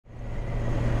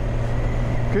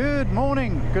Good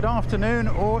morning, good afternoon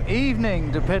or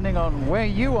evening, depending on where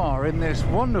you are in this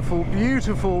wonderful,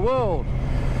 beautiful world.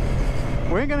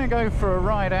 We're going to go for a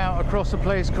ride out across a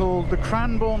place called the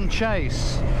Cranbourne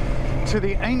Chase to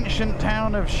the ancient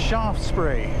town of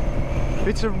Shaftesbury.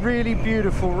 It's a really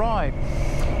beautiful ride.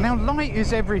 Now, light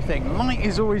is everything. Light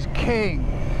is always king.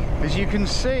 As you can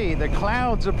see, the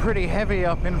clouds are pretty heavy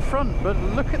up in front, but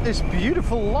look at this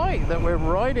beautiful light that we're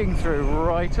riding through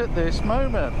right at this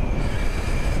moment.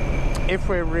 If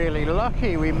we're really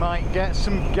lucky, we might get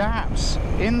some gaps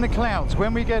in the clouds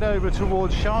when we get over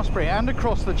towards Shaftesbury and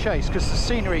across the Chase, because the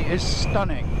scenery is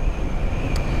stunning.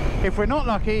 If we're not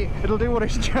lucky, it'll do what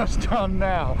it's just done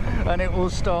now, and it will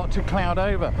start to cloud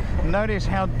over. Notice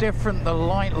how different the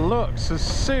light looks as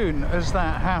soon as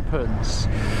that happens.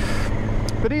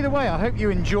 But either way, I hope you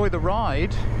enjoy the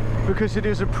ride, because it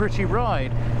is a pretty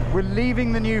ride. We're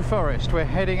leaving the New Forest, we're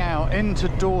heading out into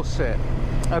Dorset,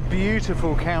 a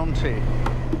beautiful county.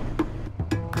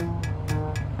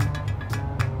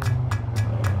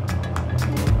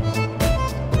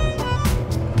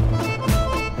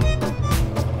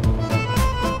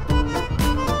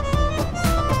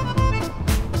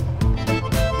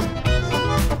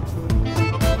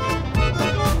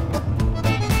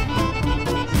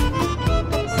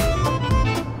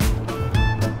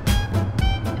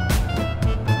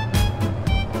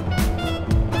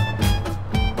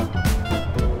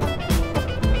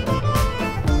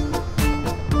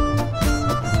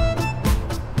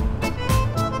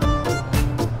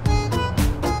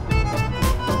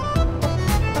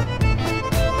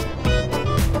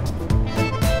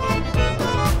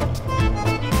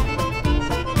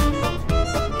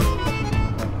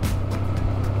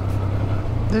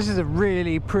 This is a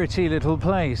really pretty little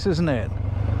place, isn't it?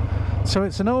 So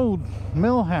it's an old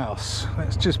mill house.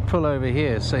 Let's just pull over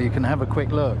here so you can have a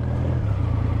quick look.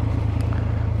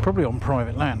 Probably on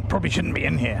private land. Probably shouldn't be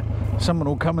in here. Someone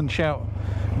will come and shout,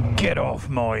 "Get off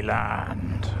my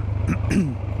land."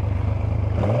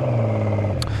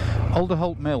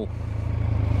 Alderholt Mill.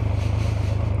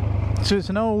 So it's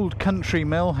an old country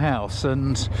mill house,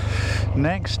 and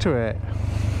next to it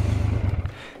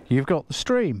you've got the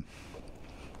stream.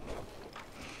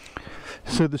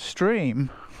 So the stream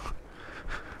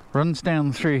runs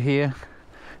down through here.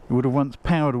 It would have once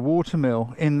powered a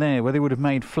watermill in there where they would have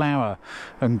made flour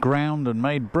and ground and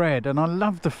made bread. And I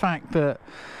love the fact that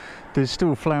there's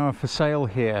still flour for sale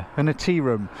here and a tea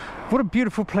room. What a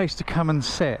beautiful place to come and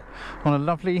sit on a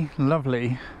lovely,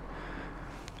 lovely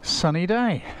sunny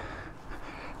day.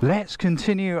 Let's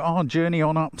continue our journey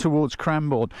on up towards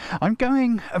Cranbourne. I'm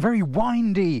going a very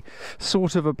windy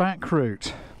sort of a back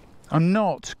route. I'm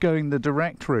not going the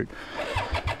direct route.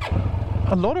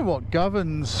 A lot of what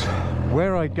governs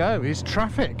where I go is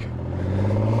traffic.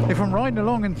 If I'm riding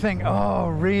along and think, oh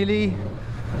really?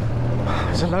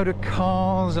 There's a load of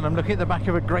cars and I'm looking at the back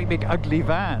of a great big ugly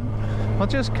van, I'll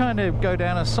just kind of go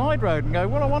down a side road and go,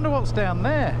 well, I wonder what's down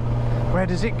there. Where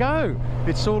does it go?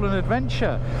 It's all an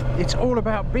adventure. It's all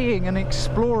about being an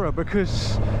explorer,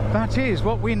 because that is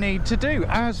what we need to do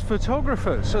as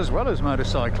photographers as well as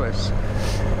motorcyclists.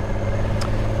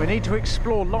 We need to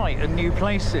explore light and new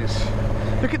places.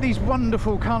 Look at these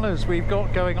wonderful colours we've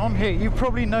got going on here. You've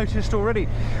probably noticed already,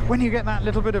 when you get that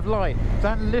little bit of light,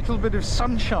 that little bit of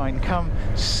sunshine come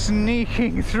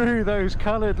sneaking through those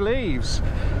coloured leaves.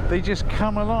 They just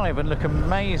come alive and look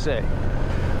amazing.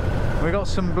 We've got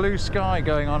some blue sky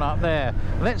going on up there.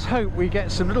 Let's hope we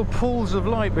get some little pools of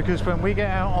light, because when we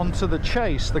get out onto the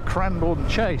Chase, the Cranbourne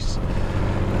Chase,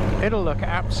 it'll look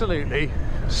absolutely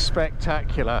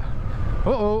spectacular.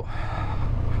 Uh-oh,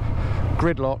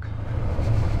 gridlock.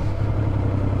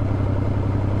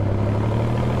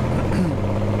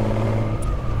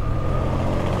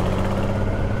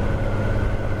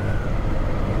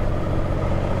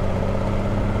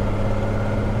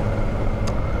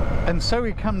 And so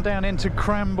we come down into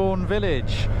Cranbourne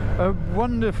village, a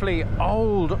wonderfully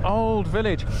old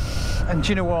village. And do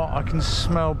you know what? I can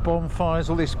smell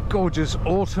bonfires, all this gorgeous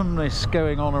autumnness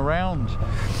going on around.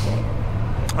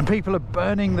 And people are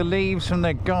burning the leaves from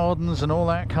their gardens and all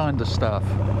that kind of stuff.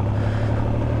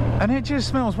 And it just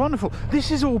smells wonderful.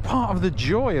 This is all part of the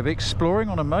joy of exploring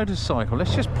on a motorcycle.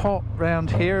 Let's just pop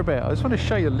round here a bit. I just want to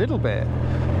show you a little bit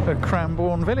of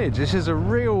Cranbourne village. This is a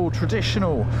real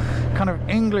traditional kind of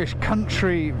English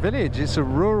country village. It's a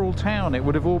rural town. It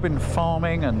would have all been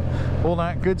farming and all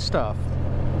that good stuff.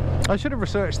 I should have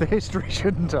researched the history,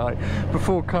 shouldn't I,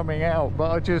 before coming out,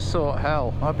 but I just thought,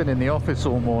 hell, I've been in the office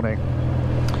all morning.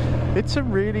 It's a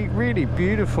really, really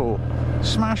beautiful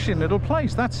smashing little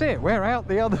place. That's it, we're out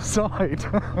the other side.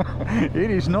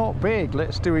 It is not big.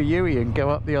 Let's do a U-ey and go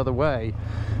up the other way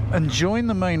and join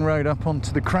the main road up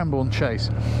onto the Cranbourne Chase.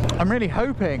 I'm really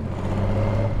hoping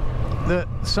that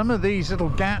some of these little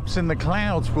gaps in the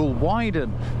clouds will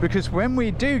widen, because when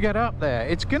we do get up there,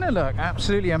 it's going to look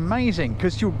absolutely amazing,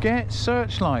 because you'll get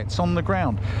searchlights on the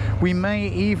ground. We may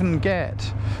even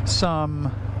get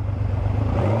some,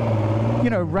 you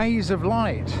know, rays of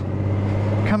light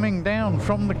coming down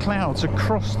from the clouds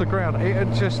across the ground.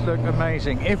 It'd just look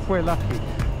amazing if we're lucky.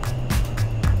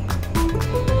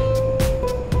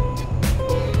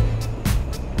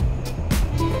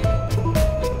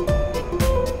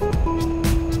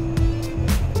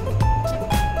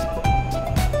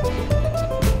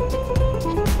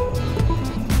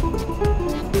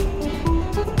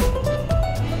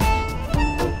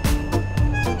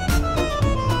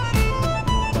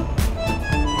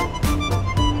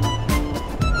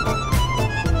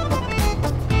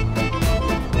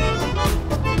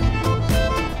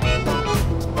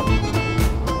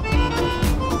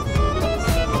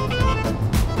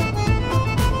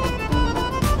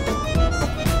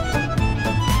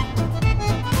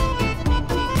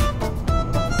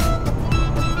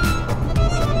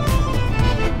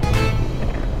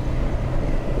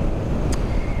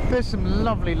 There's some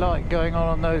lovely light going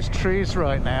on those trees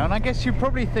right now, and I guess you're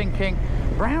probably thinking,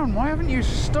 Browne, why haven't you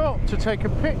stopped to take a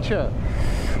picture?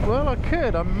 Well, I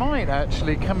could, I might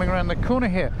actually, coming around the corner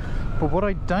here, but what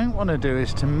I don't want to do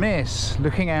is to miss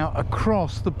looking out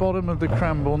across the bottom of the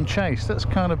Cranbourne Chase. That's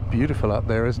kind of beautiful up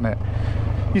there, isn't it?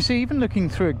 You see, even looking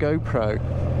through a GoPro,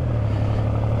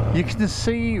 you can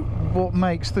see what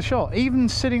makes the shot. Even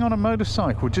sitting on a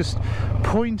motorcycle, just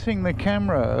pointing the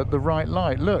camera at the right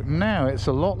light. Look, now it's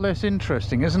a lot less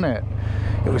interesting, isn't it?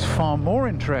 It was far more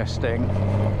interesting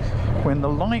when the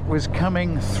light was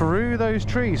coming through those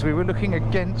trees. We were looking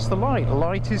against the light.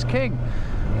 Light is king.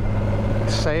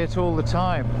 Say it all the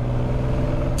time.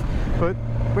 But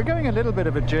we're going a little bit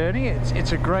of a journey.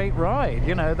 It's a great ride,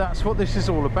 you know, that's what this is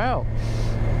all about.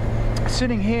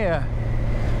 Sitting here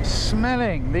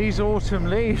smelling these autumn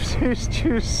leaves is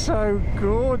just so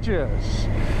gorgeous.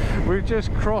 We've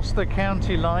just crossed the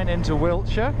county line into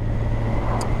Wiltshire,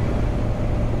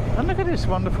 and look at this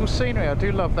wonderful scenery. I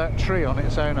do love that tree on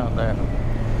its own up there,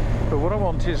 but what I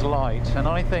want is light, and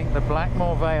I think the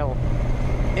Blackmore Vale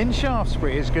in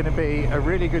Shaftesbury is going to be a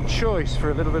really good choice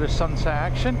for a little bit of sunset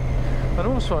action. And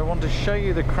also I want to show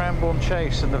you the Cranbourne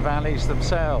Chase and the valleys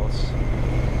themselves.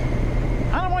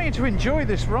 And I want you to enjoy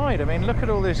this ride. I mean, look at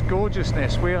all this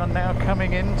gorgeousness. We are now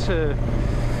coming into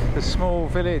the small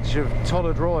village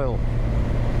of Royal.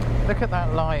 Look at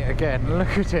that light again,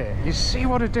 look at it. You see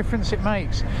what a difference it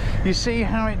makes. You see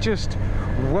how it just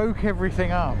woke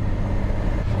everything up.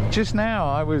 Just now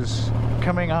I was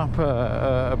coming up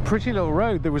a pretty little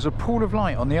road. There was a pool of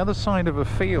light on the other side of a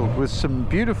field with some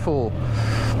beautiful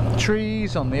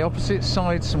trees on the opposite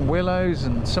side, some willows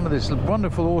and some of this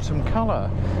wonderful autumn colour.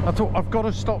 I thought, I've got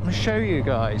to stop and show you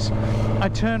guys. I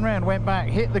turned around, went back,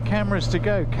 hit the cameras to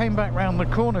go, came back round the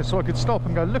corner so I could stop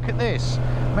and go, look at this.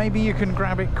 Maybe you can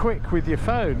grab it quick with your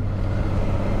phone.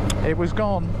 It was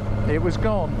gone. It was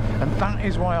gone. And that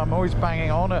is why I'm always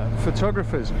banging on at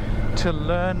photographers to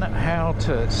learn how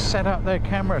to set up their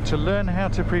camera, to learn how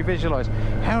to pre-visualize,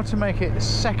 how to make it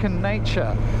second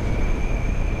nature.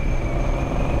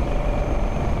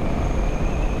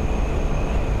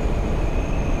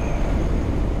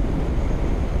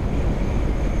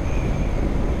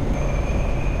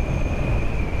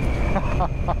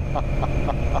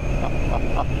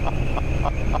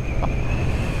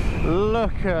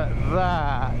 Look at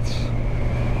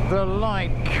that, the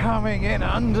light coming in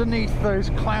underneath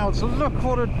those clouds. Look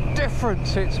what a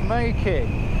difference it's making.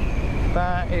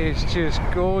 That is just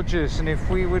gorgeous. And if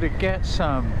we were to get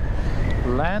some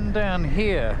land down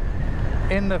here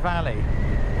in the valley,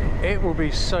 it will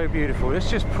be so beautiful. Let's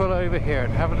just pull over here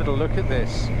and have a little look at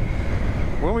this.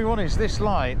 What we want is this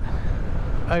light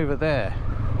over there.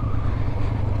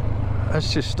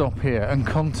 Let's just stop here and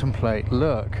contemplate.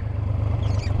 Look.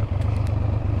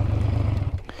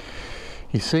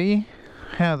 You see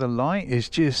how the light is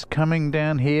just coming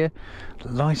down here,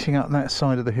 lighting up that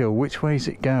side of the hill. Which way is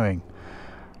it going?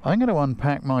 I'm going to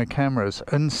unpack my cameras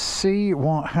and see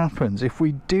what happens if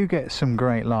we do get some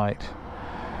great light.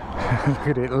 Look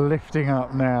at it lifting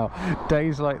up now.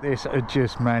 Days like this are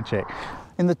just magic.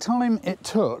 In the time it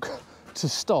took to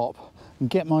stop and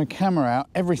get my camera out,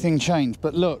 everything changed.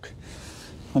 But look,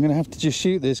 I'm going to have to just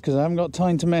shoot this because I haven't got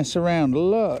time to mess around.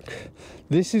 Look,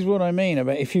 this is what I mean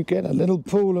about if you get a little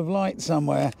pool of light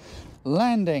somewhere,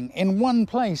 landing in one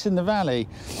place in the valley,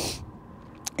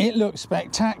 It looks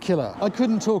spectacular. I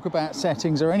couldn't talk about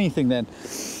settings or anything then,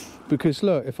 because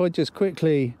look, if I just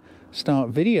quickly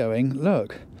start videoing,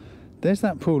 look, there's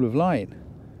that pool of light.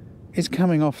 It's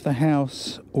coming off the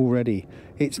house already.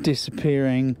 It's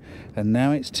disappearing, and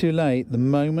now it's too late. The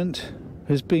moment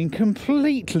has been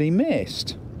completely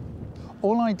missed.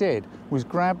 All I did was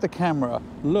grab the camera,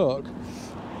 look,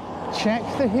 check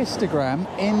the histogram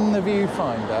in the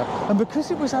viewfinder, and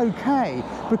because it was okay,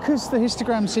 because the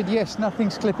histogram said yes,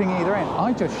 nothing's clipping either end,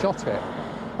 I just shot it.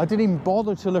 I didn't even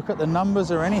bother to look at the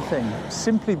numbers or anything,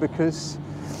 simply because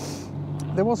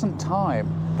there wasn't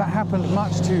time. That happened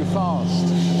much too fast.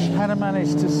 Had I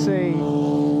managed to see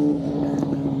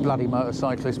bloody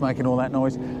motorcyclists making all that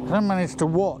noise, had I managed to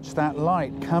watch that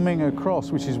light coming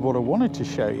across, which is what I wanted to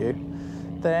show you,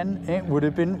 then it would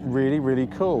have been really, really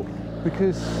cool.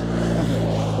 Because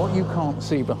what you can't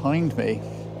see behind me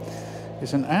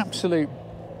is an absolute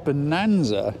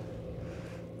bonanza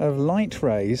of light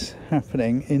rays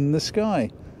happening in the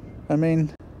sky. I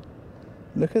mean,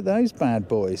 look at those bad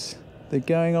boys. They're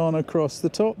going on across the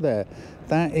top there.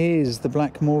 That is the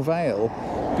Blackmore Vale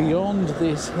beyond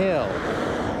this hill.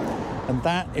 And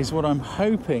that is what I'm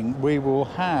hoping we will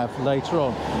have later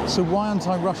on. So why aren't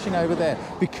I rushing over there?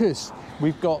 Because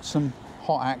we've got some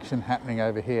hot action happening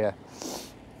over here.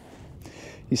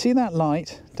 You see that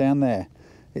light down there?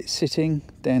 It's sitting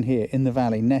down here in the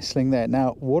valley, nestling there.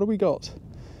 Now, what have we got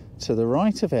to the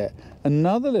right of it?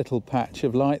 Another little patch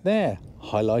of light there,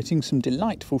 highlighting some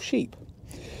delightful sheep.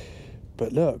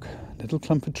 But look, little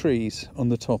clump of trees on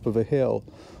the top of a hill.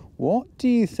 What do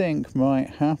you think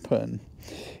might happen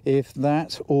if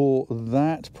that or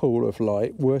that pool of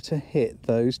light were to hit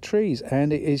those trees?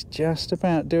 And it is just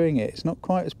about doing it. It's not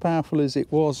quite as powerful as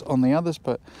it was on the others,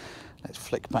 but let's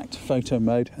flick back to photo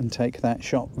mode and take that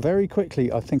shot very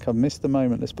quickly. I think I missed the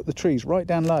moment. Let's put the trees right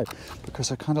down low,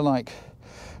 because I kind of like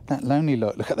that lonely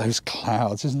look. Look at those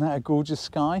clouds. Isn't that a gorgeous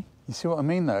sky? You see what I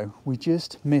mean though? We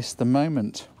just missed the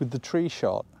moment with the tree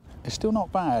shot. It's still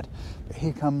not bad, but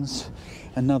here comes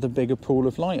another bigger pool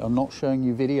of light. I'm not showing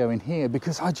you video in here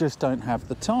because I just don't have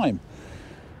the time.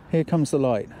 Here comes the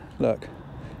light. Look,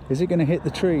 is it going to hit the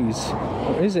trees,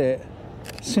 or is it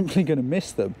simply going to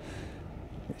miss them?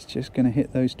 It's just going to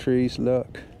hit those trees.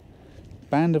 Look,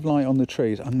 band of light on the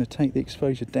trees. I'm going to take the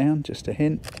exposure down just a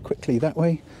hint, quickly that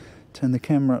way, turn the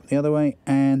camera up the other way,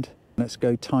 and let's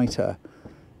go tighter.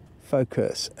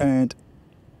 Focus and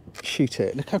shoot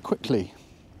it. Look how quickly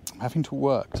I'm having to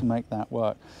work to make that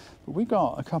work. But we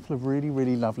got a couple of really,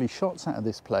 really lovely shots out of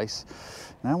this place.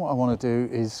 Now what I want to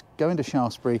do is go into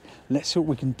Shaftesbury. Let's see what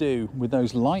we can do with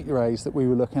those light rays that we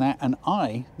were looking at, and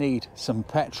I need some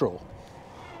petrol.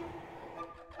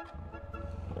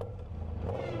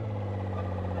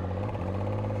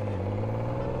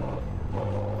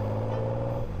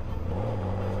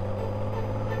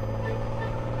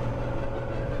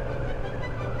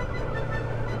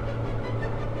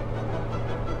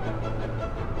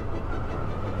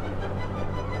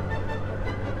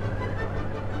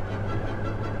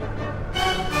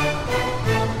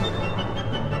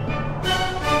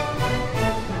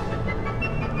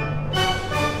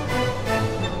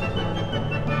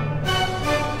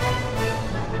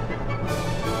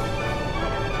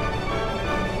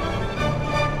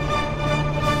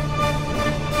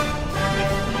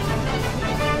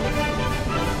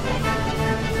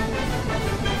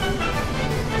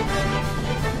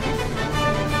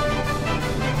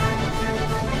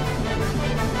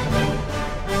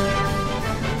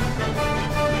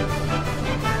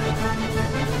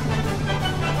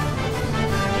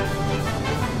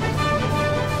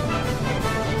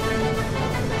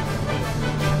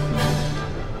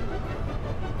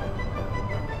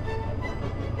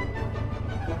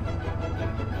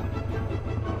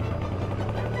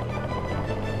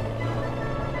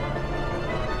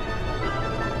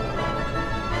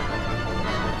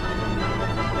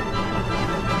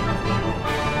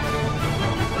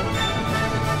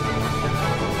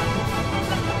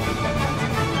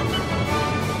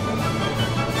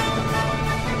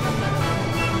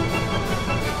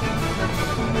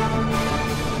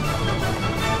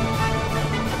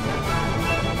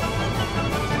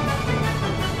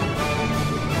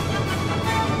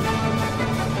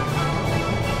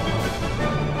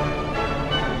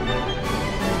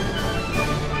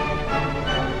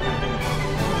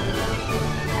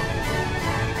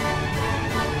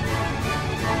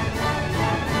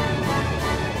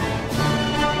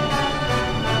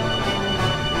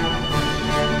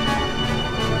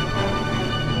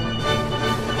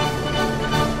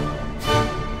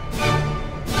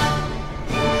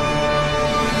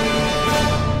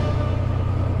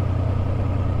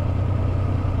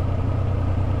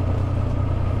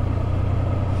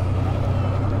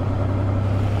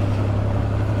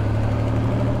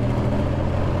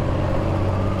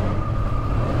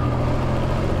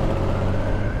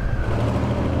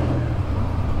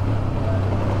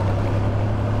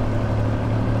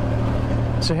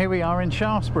 So here we are in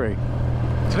Shaftesbury.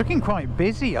 It's looking quite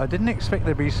busy. I didn't expect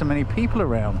there'd be so many people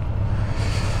around.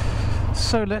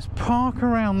 So let's park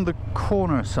around the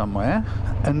corner somewhere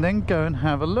and then go and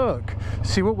have a look,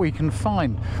 see what we can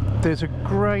find. There's a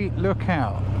great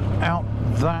lookout out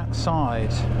that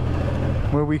side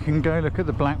where we can go look at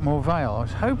the Blackmore Vale. I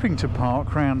was hoping to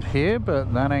park around here,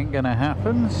 but that ain't gonna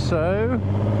happen, so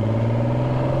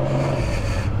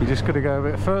we just got to go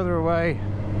a bit further away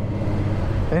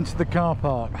into the car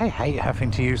park. I hate having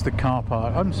to use the car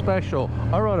park. I'm special.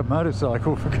 I ride a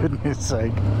motorcycle, for goodness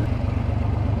sake.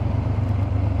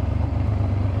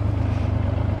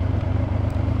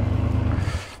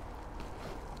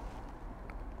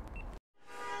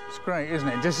 It's great, isn't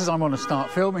it? Just as I want to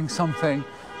start filming something,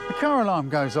 the car alarm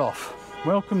goes off.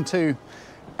 Welcome to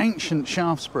ancient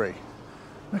Shaftesbury.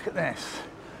 Look at this.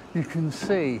 You can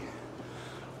see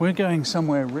we're going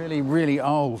somewhere really, really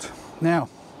old. Now,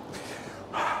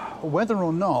 whether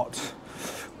or not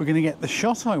we're going to get the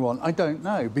shot I want, I don't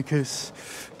know, because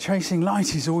chasing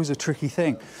light is always a tricky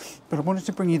thing. But I wanted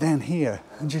to bring you down here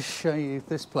and just show you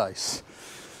this place.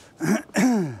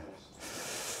 A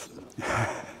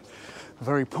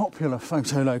very popular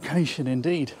photo location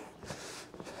indeed.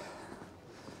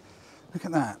 Look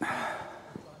at that.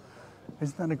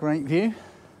 Isn't that a great view?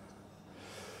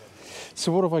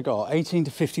 So what have I got? 18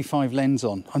 to 55 lens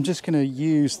on. I'm just going to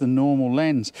use the normal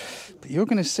lens, but you're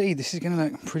going to see this is going to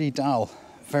look pretty dull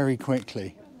very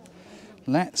quickly.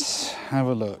 Let's have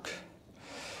a look.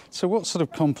 So what sort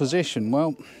of composition?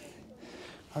 Well,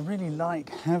 I really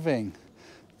like having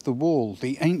the wall,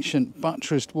 the ancient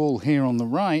buttressed wall here on the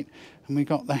right, and we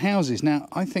got the houses. Now,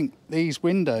 I think these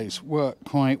windows work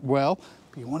quite well,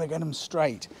 but you want to get them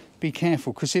straight. Be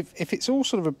careful, because if it's all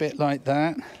sort of a bit like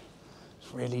that,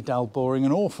 really dull, boring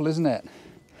and awful, isn't it?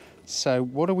 So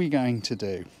what are we going to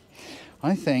do?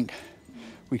 I think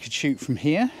we could shoot from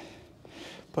here,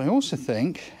 but I also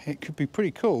think it could be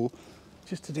pretty cool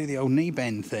just to do the old knee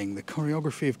bend thing, the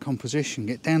choreography of composition,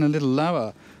 get down a little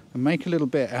lower and make a little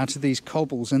bit out of these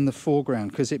cobbles in the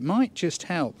foreground, because it might just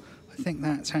help. I think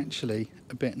that's actually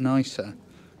a bit nicer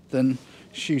than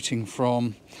shooting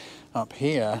from up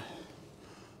here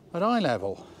at eye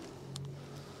level.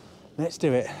 Let's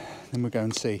do it. Then we'll go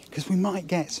and see, because we might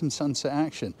get some sunset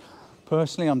action.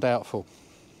 Personally, I'm doubtful.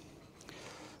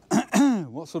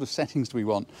 What sort of settings do we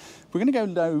want? We're going to go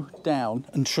low down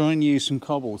and try and use some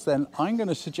cobbles. Then I'm going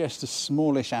to suggest a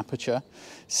smallish aperture,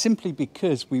 simply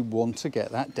because we want to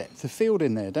get that depth of field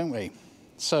in there, don't we?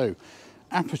 So,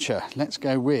 aperture, let's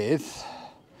go with,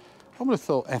 I would have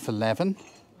thought f11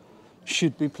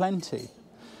 should be plenty.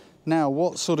 Now,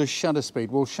 what sort of shutter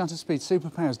speed? Well, shutter speed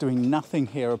superpower is doing nothing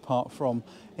here apart from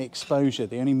exposure.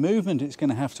 The only movement it's going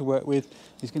to have to work with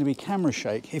is going to be camera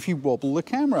shake if you wobble the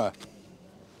camera.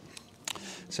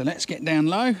 So let's get down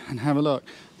low and have a look.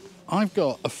 I've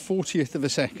got a 40th of a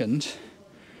second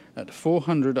at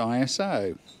 400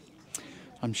 ISO.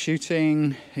 I'm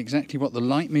shooting exactly what the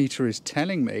light meter is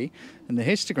telling me, and the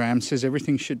histogram says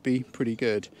everything should be pretty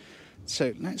good.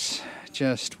 So let's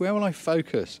just, where will I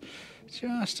focus?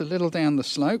 Just a little down the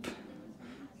slope,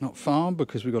 not far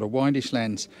because we've got a wideish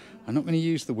lens. I'm not going to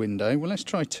use the window. Well, let's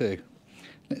try two.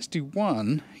 Let's do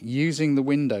one using the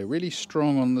window, really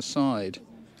strong on the side,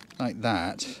 like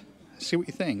that. See what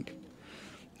you think.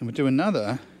 And we'll do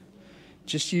another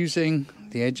just using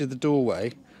the edge of the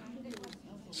doorway,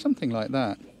 something like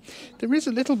that. There is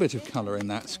a little bit of colour in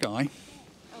that sky.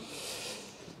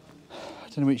 I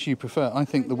don't know which you prefer. I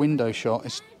think the window shot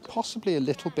is possibly a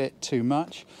little bit too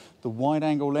much. The wide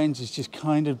angle lens is just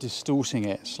kind of distorting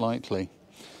it slightly.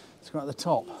 Let's go at the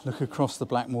top, look across the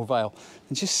Blackmore Vale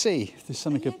and just see if there's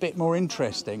something a bit more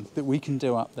interesting that we can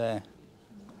do up there.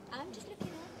 I'm just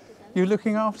looking after them. You're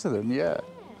looking after them, yeah.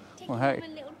 Taking Well, hey. them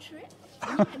a little trip.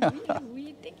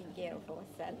 We're taking care of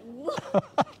ourselves.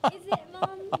 Is it,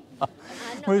 Mum?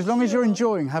 Well, as long as you're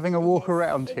enjoying having a walk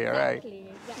around here, Exactly.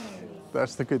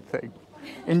 That's the good thing.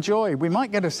 Enjoy. We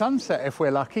might get a sunset if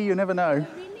we're lucky, you never know. Really?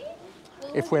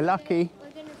 Well, If we're lucky.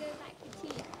 We're going to go back to tea.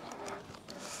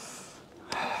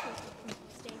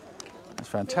 That's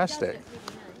fantastic. It does look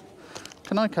really nice.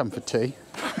 Can I come for tea?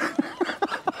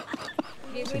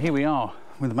 So here we are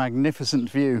with a magnificent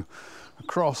view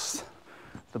across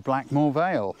the Blackmore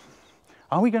Vale.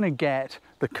 Are we going to get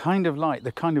the kind of light,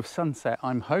 the kind of sunset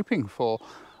I'm hoping for?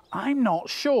 I'm not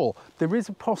sure. There is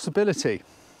a possibility.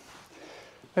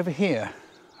 Over here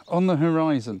on the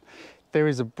horizon, there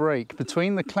is a break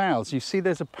between the clouds. You see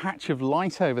there's a patch of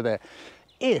light over there.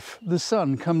 If the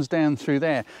sun comes down through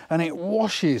there and it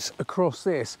washes across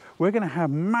this, we're going to have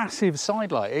massive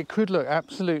side light. It could look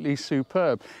absolutely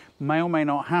superb. may or may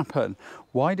not happen.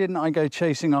 Why didn't I go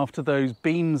chasing after those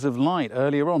beams of light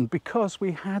earlier on? Because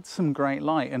we had some great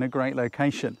light in a great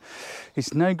location.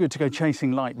 It's no good to go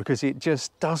chasing light because it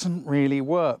just doesn't really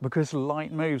work, because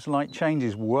light moves, light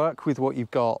changes. Work with what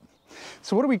you've got.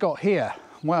 So what do we got here?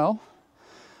 Well,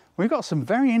 we've got some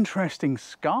very interesting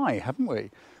sky, haven't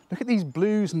we? Look at these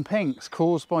blues and pinks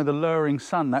caused by the lowering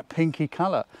sun, that pinky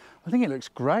colour. I think it looks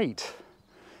great.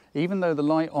 Even though the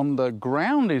light on the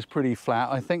ground is pretty flat,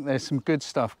 I think there's some good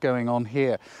stuff going on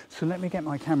here. So let me get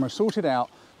my camera sorted out.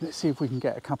 Let's see if we can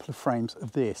get a couple of frames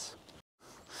of this.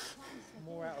 I'm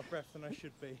more out of breath than I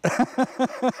should be.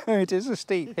 It is a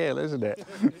steep hill, isn't it?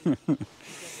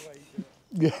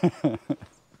 Yeah.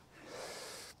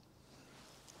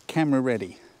 Camera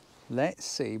ready. Let's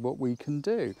see what we can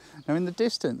do. Now in the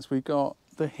distance we've got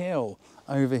the hill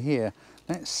over here.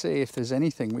 Let's see if there's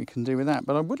anything we can do with that.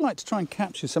 But I would like to try and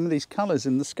capture some of these colours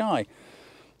in the sky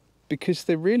because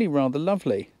they're really rather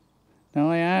lovely. Now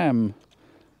I am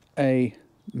a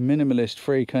minimalist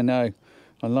freak, I know.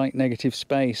 I like negative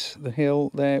space. The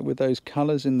hill there with those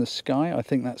colours in the sky, I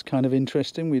think that's kind of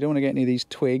interesting. We don't want to get any of these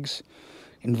twigs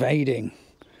invading.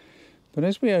 But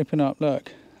as we open up,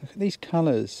 look at these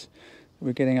colours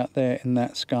we're getting up there in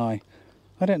that sky.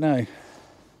 I don't know.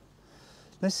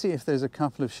 Let's see if there's a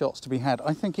couple of shots to be had.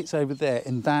 I think it's over there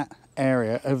in that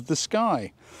area of the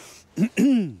sky.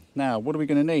 Now, what are we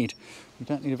going to need? We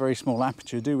don't need a very small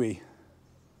aperture, do we?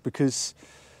 Because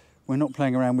we're not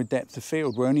playing around with depth of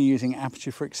field. We're only using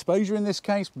aperture for exposure in this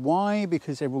case. Why?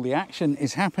 Because all the action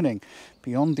is happening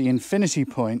beyond the infinity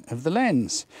point of the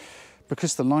lens.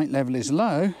 Because the light level is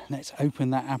low, let's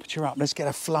open that aperture up. Let's get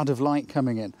a flood of light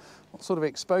coming in. What sort of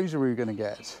exposure are we going to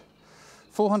get?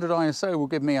 400 ISO will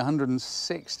give me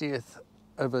 160th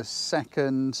of a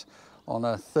second on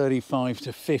a 35 to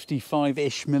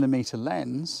 55-ish millimeter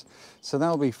lens. So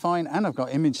that'll be fine. And I've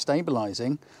got image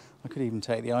stabilizing. I could even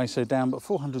take the ISO down, but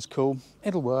 400's cool.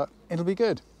 It'll work. It'll be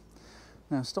good.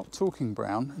 Now stop talking,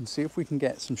 Browne, and see if we can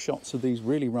get some shots of these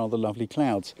really rather lovely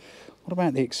clouds. What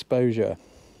about the exposure?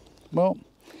 Well,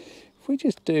 if we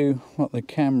just do what the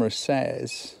camera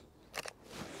says,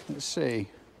 let's see.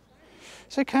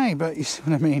 It's okay, but you see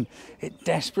what I mean? It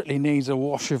desperately needs a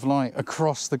wash of light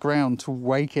across the ground to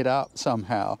wake it up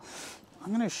somehow.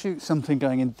 I'm going to shoot something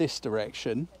going in this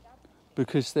direction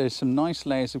because there's some nice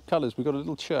layers of colours. We've got a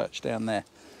little church down there.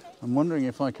 I'm wondering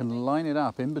if I can line it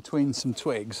up in between some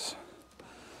twigs.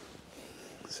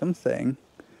 Something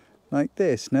like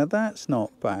this. Now that's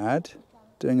not bad.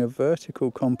 Doing a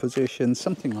vertical composition,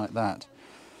 something like that.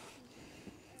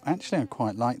 Actually, I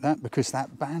quite like that because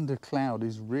that band of cloud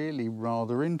is really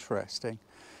rather interesting.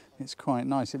 It's quite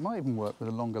nice. It might even work with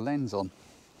a longer lens on.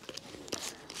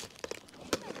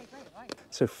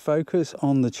 So focus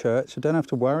on the church. I don't have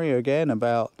to worry again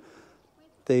about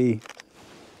the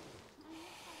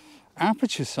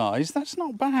aperture size. That's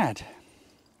not bad.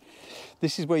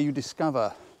 This is where you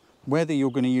discover whether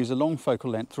you're going to use a long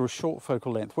focal length or a short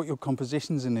focal length, what your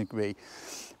composition's going to be.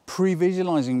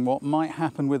 Pre-visualizing what might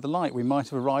happen with the light. We might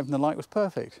have arrived and the light was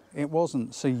perfect. It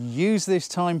wasn't. So use this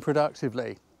time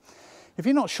productively. If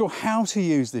you're not sure how to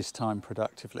use this time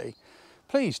productively,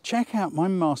 please check out my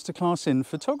masterclass in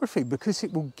photography because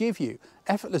it will give you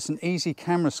effortless and easy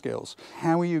camera skills.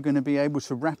 How are you going to be able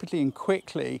to rapidly and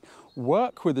quickly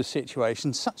work with a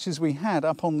situation such as we had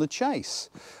up on the chase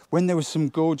when there was some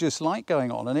gorgeous light going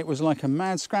on and it was like a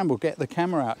mad scramble, get the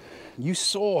camera out. You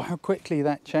saw how quickly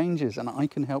that changes and I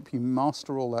can help you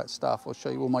master all that stuff. I'll show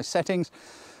you all my settings.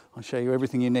 I'll show you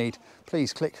everything you need.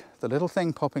 Please click the little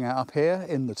thing popping out up here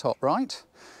in the top right.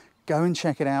 Go and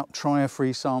check it out. Try a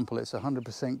free sample. It's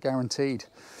 100% guaranteed.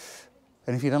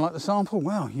 And if you don't like the sample,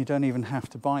 well, you don't even have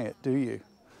to buy it, do you?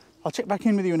 I'll check back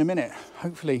in with you in a minute.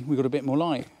 Hopefully we've got a bit more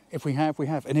light. If we have, we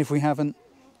have. And if we haven't,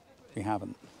 we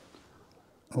haven't.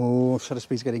 Oh, shutter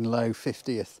speed's getting low,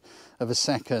 50th of a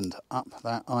second. Up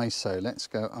that ISO. Let's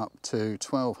go up to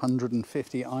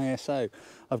 1250 ISO.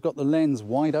 I've got the lens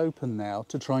wide open now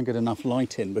to try and get enough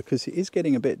light in because it is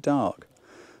getting a bit dark.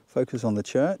 Focus on the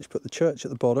church, put the church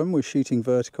at the bottom. We're shooting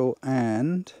vertical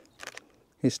and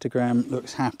histogram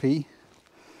looks happy.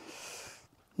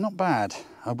 Not bad.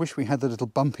 I wish we had the little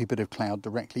bumpy bit of cloud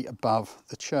directly above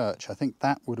the church. I think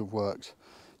that would have worked.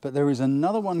 But there is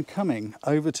another one coming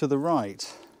over to the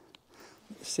right.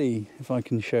 Let's see if I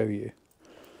can show you.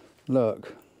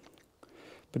 Look,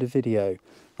 bit of video.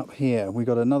 Up here, we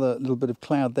got another little bit of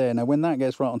cloud there. Now when that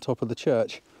gets right on top of the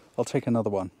church, I'll take another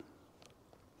one.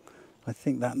 I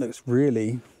think that looks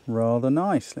really rather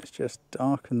nice. Let's just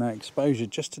darken that exposure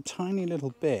just a tiny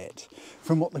little bit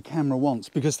from what the camera wants,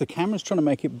 because the camera's trying to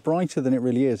make it brighter than it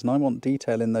really is, and I want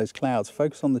detail in those clouds.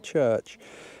 Focus on the church.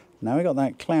 Now we got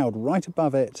that cloud right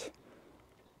above it,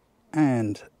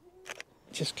 and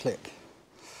just click.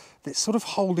 It's sort of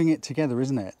holding it together,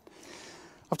 isn't it?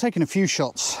 I've taken a few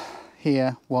shots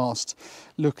here whilst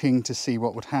looking to see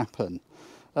what would happen.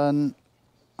 And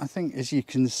I think, as you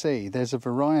can see, there's a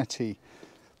variety.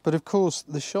 But of course,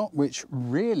 the shot which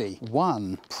really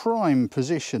won prime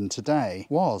position today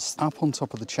was up on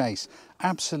top of the chase.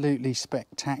 Absolutely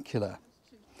spectacular.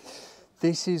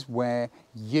 This is where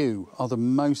you are the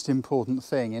most important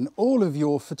thing in all of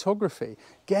your photography.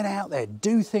 Get out there,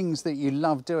 do things that you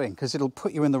love doing, because it'll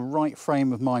put you in the right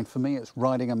frame of mind. For me, it's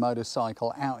riding a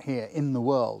motorcycle out here in the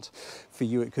world. For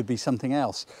you, it could be something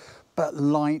else. But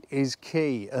light is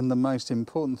key, and the most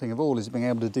important thing of all is being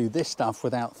able to do this stuff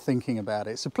without thinking about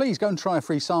it. So please go and try a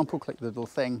free sample, click the little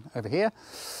thing over here.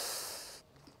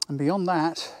 And beyond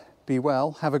that, be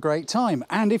well, have a great time.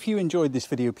 And if you enjoyed this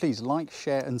video, please like,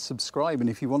 share and subscribe. And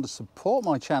if you want to support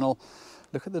my channel,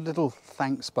 look at the little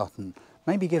thanks button.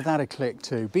 Maybe give that a click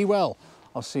too. Be well,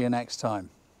 I'll see you next time.